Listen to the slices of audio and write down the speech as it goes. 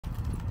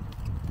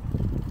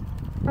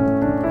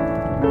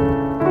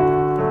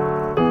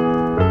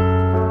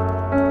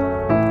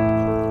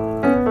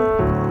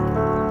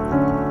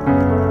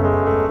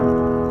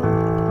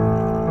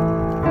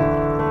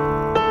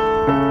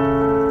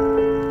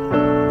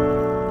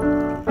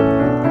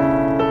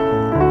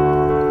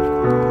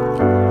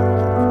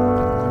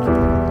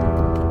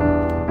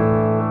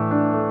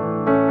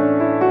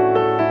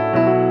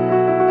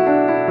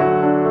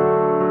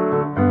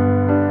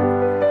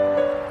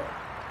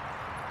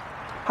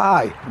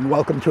Hi, and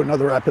welcome to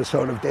another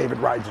episode of David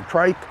Rides a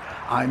Trike.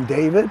 I'm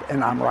David,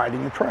 and I'm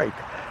riding a trike.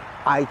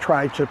 I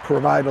try to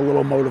provide a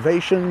little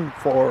motivation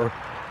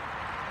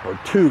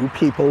to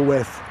people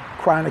with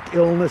chronic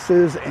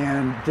illnesses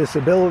and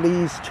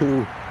disabilities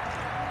to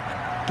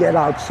get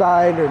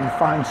outside and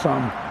find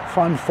some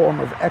fun form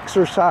of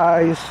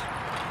exercise,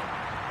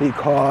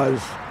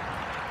 because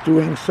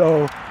doing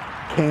so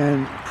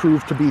can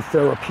prove to be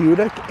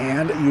therapeutic,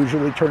 and it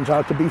usually turns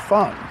out to be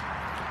fun.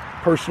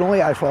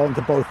 Personally, I fall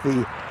into both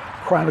the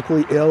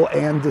chronically ill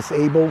and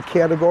disabled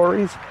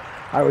categories.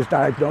 I was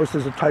diagnosed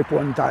as a type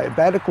 1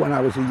 diabetic when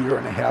I was a year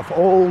and a half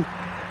old,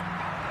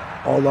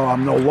 although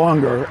I'm no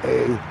longer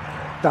a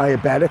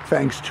diabetic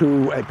thanks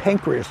to a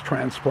pancreas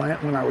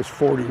transplant when I was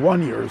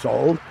 41 years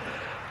old.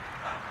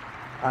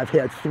 I've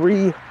had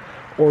 3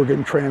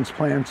 organ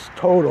transplants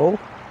total.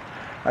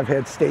 I've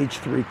had stage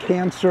 3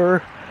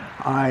 cancer.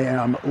 I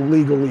am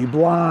legally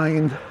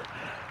blind,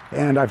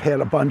 and I've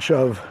had a bunch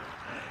of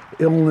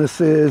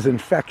illnesses,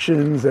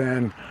 infections,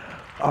 and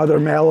other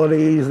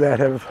maladies that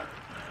have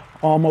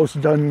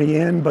almost done me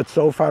in, but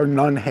so far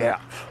none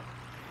have.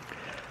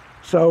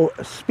 So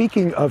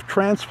speaking of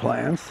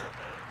transplants,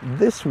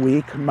 this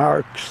week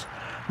marks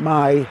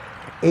my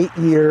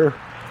 8-year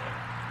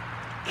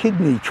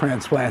kidney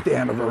transplant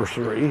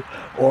anniversary,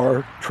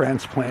 or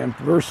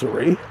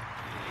Trasnplantversary.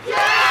 Yeah!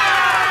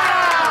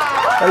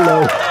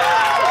 Hello.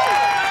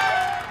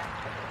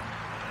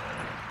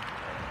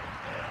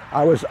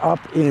 I was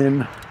up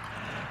in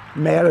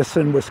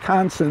Madison,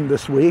 Wisconsin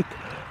this week,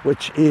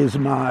 which is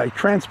my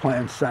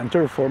transplant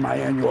center, for my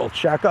annual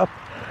checkup,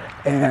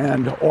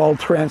 and all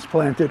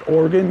transplanted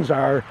organs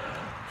are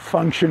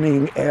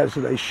functioning as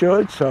they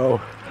should, so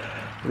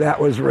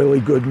that was really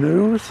good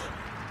news.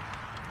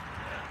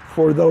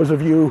 For those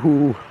of you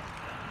who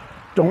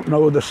don't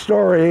know the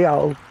story,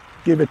 I'll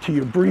give it to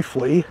you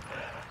briefly.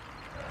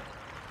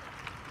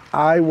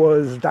 I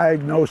was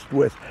diagnosed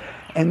with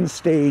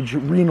end-stage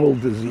renal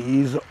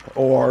disease,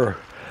 or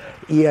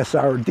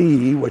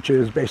ESRD, which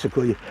is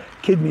basically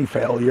kidney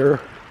failure,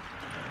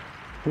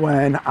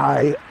 when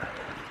I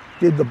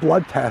did the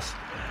blood test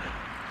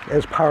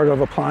as part of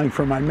applying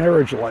for my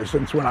marriage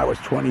license when I was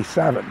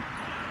 27.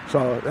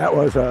 So that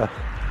was a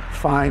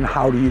fine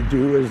how do you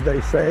do, as they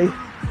say.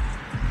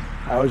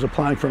 I was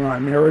applying for my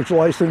marriage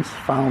license,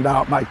 found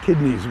out my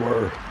kidneys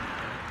were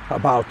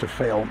about to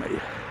fail me.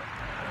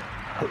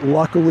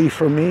 Luckily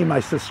for me, my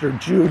sister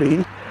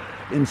Judy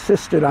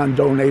insisted on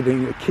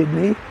donating a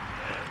kidney.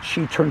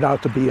 She turned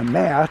out to be a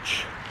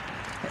match,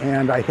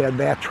 and I had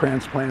that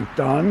transplant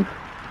done.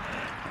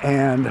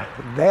 And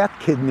that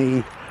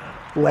kidney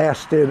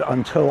lasted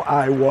until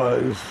it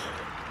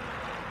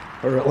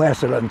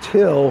lasted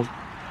until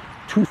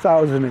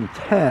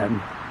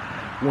 2010,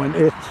 when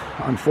it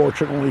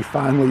unfortunately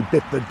finally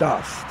bit the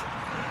dust.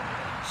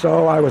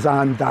 So I was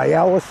on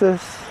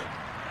dialysis,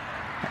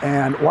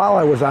 and while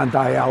I was on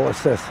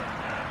dialysis,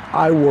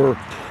 I worked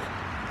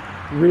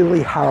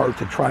really hard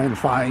to try and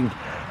find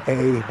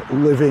a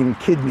living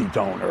kidney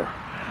donor.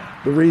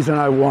 The reason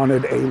I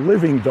wanted a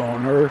living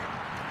donor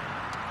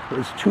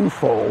was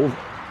twofold.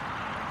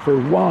 For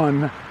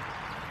one,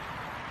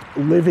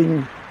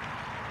 living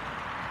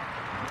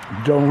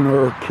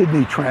donor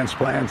kidney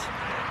transplants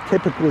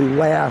typically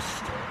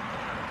last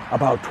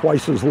about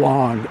twice as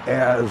long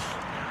as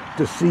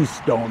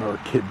deceased donor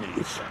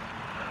kidneys.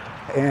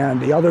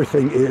 And the other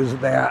thing is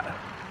that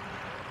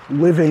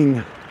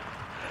living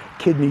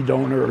kidney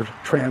donor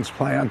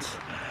transplants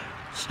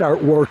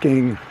start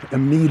working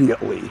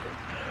immediately,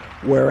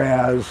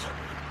 whereas,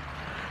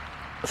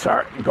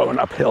 sorry, I'm going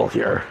uphill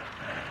here,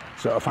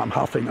 so if I'm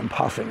huffing and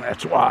puffing,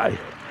 that's why.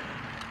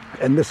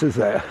 And this is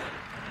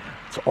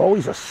it's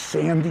always a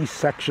sandy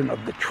section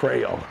of the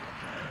trail.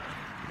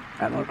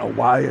 I don't know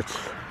why it's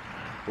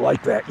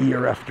like that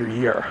year after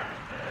year.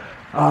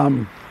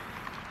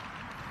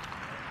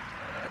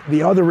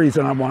 The other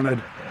reason I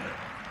wanted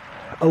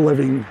a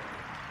living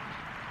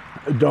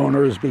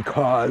donor is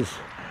because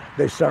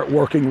they start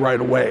working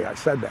right away. I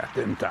said that,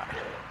 didn't I?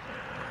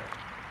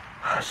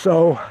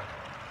 So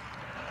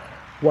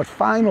what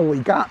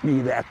finally got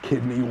me that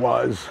kidney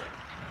was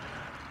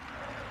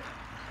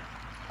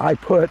I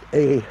put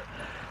a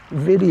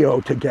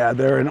video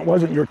together, and it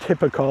wasn't your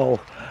typical,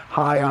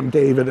 "Hi, I'm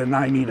David and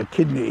I need a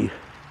kidney"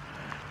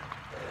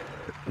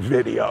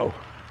 video.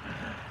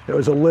 It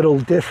was a little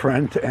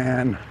different,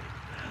 and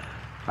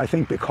I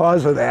think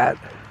because of that,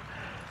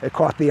 it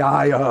caught the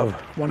eye of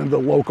one of the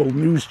local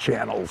news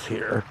channels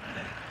here,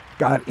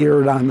 got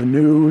aired on the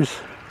news,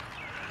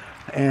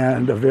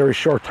 and a very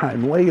short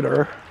time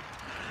later,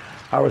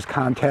 I was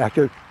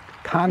contacted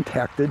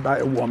by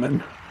a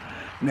woman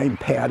named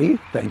Patty,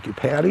 thank you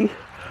Patty,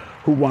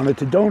 who wanted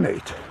to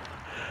donate.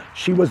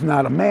 She was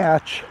not a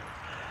match,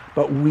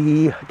 but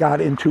we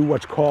got into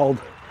what's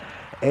called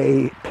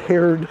a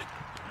paired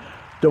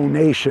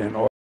donation,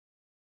 or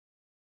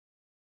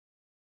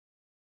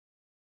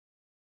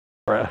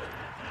a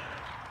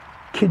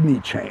kidney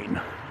chain.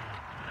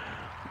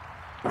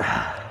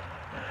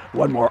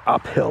 One more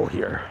uphill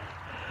here.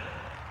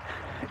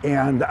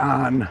 And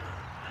on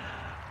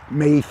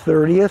May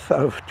 30th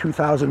of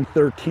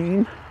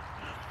 2013,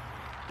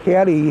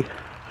 Patty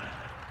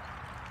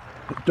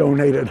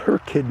donated her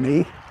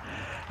kidney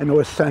and it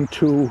was sent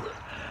to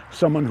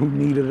someone who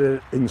needed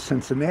it in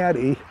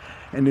Cincinnati,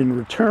 and in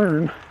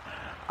return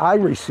I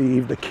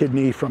received a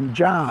kidney from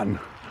John,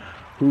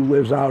 who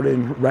lives out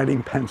in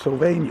Reading,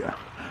 Pennsylvania.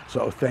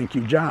 So thank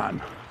you,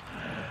 John.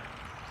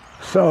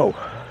 So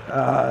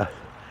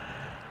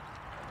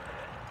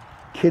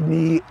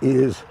kidney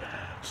is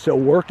still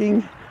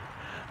working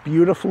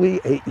beautifully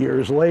 8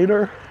 years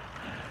later,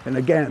 and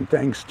again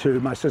thanks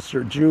to my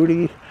sister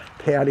Judy,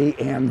 Patty,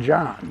 and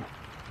John.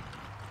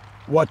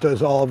 What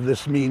does all of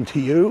this mean to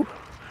you?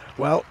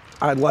 Well,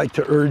 I'd like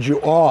to urge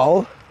you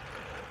all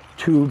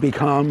to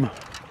become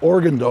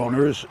organ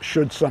donors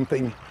should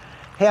something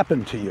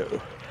happen to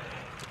you.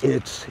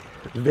 It's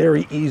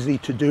very easy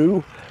to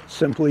do.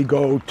 Simply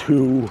go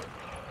to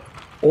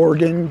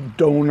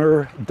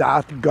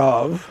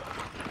organdonor.gov.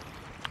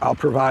 I'll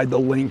provide the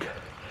link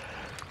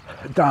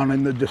down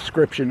in the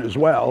description as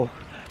well,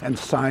 and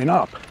sign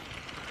up.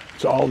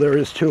 That's all there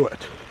is to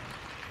it.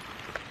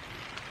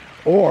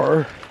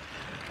 Or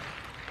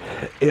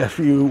if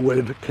you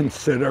would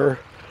consider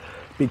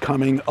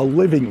becoming a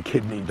living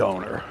kidney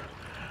donor.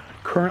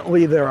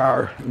 Currently there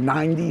are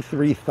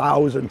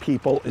 93,000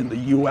 people in the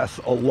US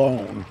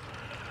alone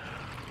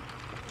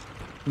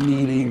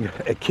needing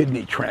a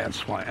kidney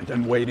transplant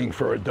and waiting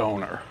for a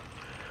donor.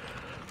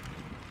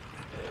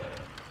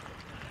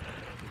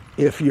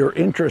 If you're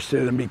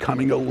interested in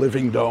becoming a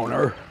living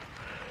donor,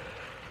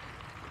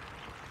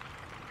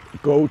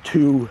 go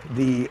to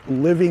the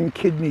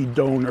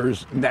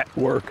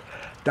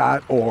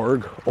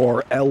livingkidneydonorsnetwork.org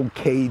or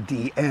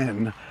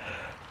lkdn.org.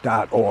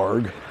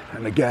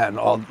 And again,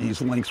 all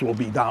these links will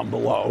be down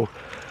below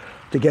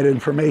to get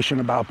information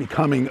about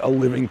becoming a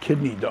living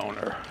kidney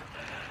donor.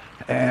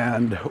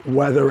 And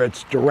whether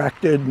it's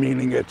directed,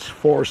 meaning it's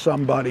for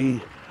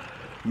somebody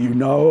you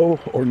know,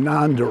 or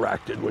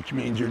non-directed, which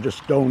means you're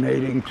just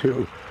donating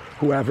to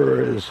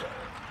whoever is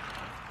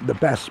the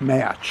best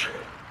match.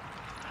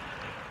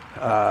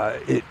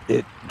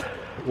 It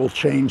will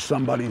change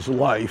somebody's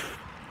life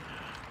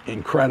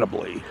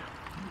incredibly.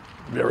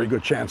 Very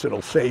good chance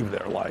it'll save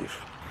their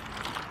life.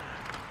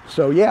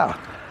 So yeah,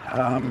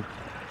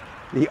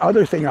 the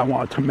other thing I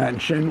want to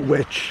mention,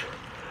 which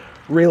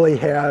really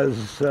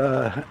has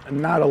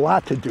not a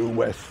lot to do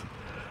with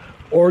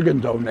organ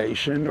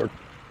donation or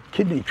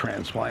kidney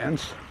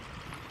transplants,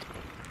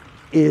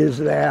 is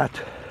that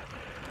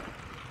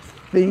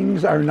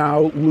things are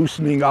now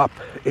loosening up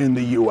in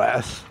the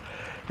US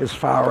as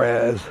far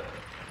as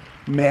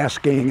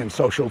masking and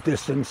social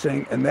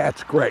distancing, and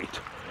that's great.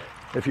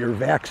 If you're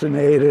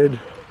vaccinated,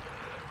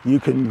 you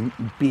can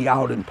be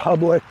out in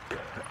public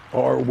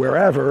or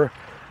wherever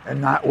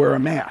and not wear a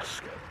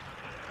mask.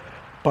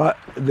 But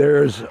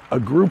there's a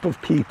group of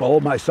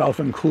people, myself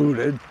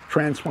included,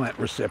 transplant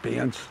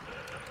recipients,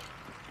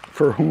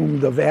 for whom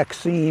the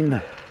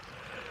vaccine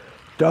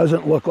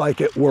doesn't look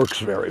like it works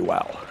very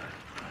well.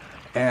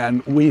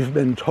 And we've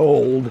been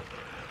told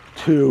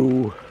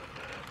to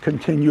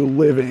continue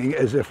living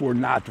as if we're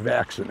not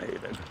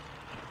vaccinated.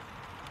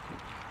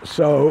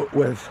 So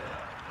with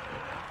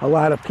a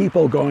lot of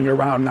people going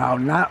around now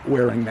not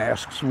wearing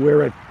masks,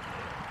 we're at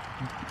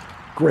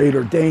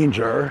greater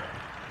danger.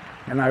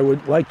 And I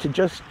would like to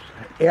just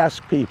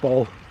ask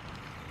people,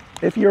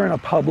 if you're in a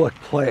public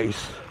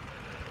place,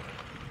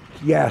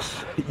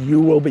 yes,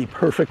 you will be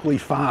perfectly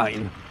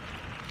fine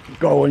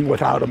going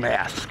without a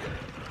mask.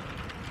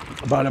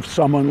 But if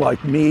someone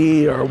like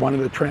me or one of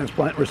the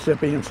transplant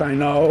recipients I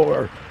know,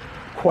 or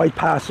quite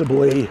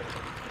possibly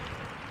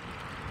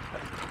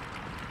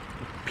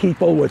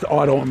people with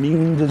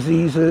autoimmune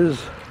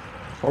diseases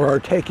or are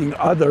taking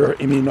other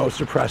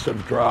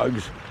immunosuppressive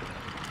drugs,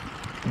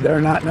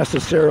 they're not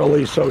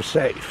necessarily so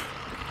safe.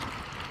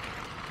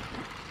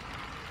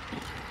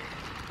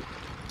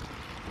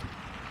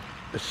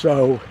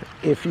 So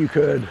if you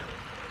could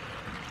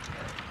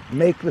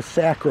make the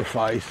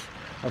sacrifice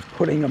of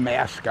putting a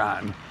mask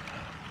on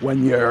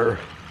when you're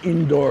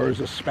indoors,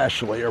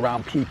 especially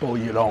around people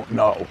you don't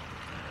know,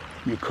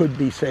 you could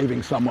be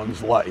saving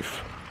someone's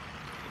life.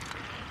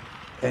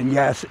 And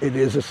yes, it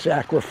is a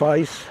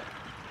sacrifice,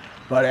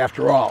 but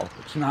after all,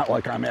 it's not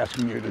like I'm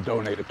asking you to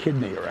donate a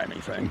kidney or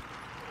anything.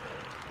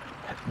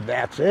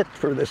 That's it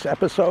for this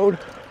episode.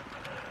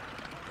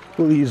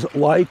 Please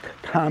like,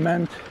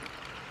 comment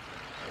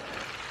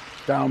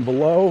down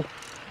below,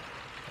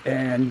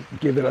 and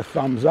give it a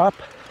thumbs up,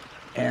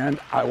 and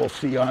I will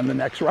see you on the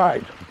next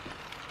ride.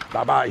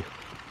 Bye-bye.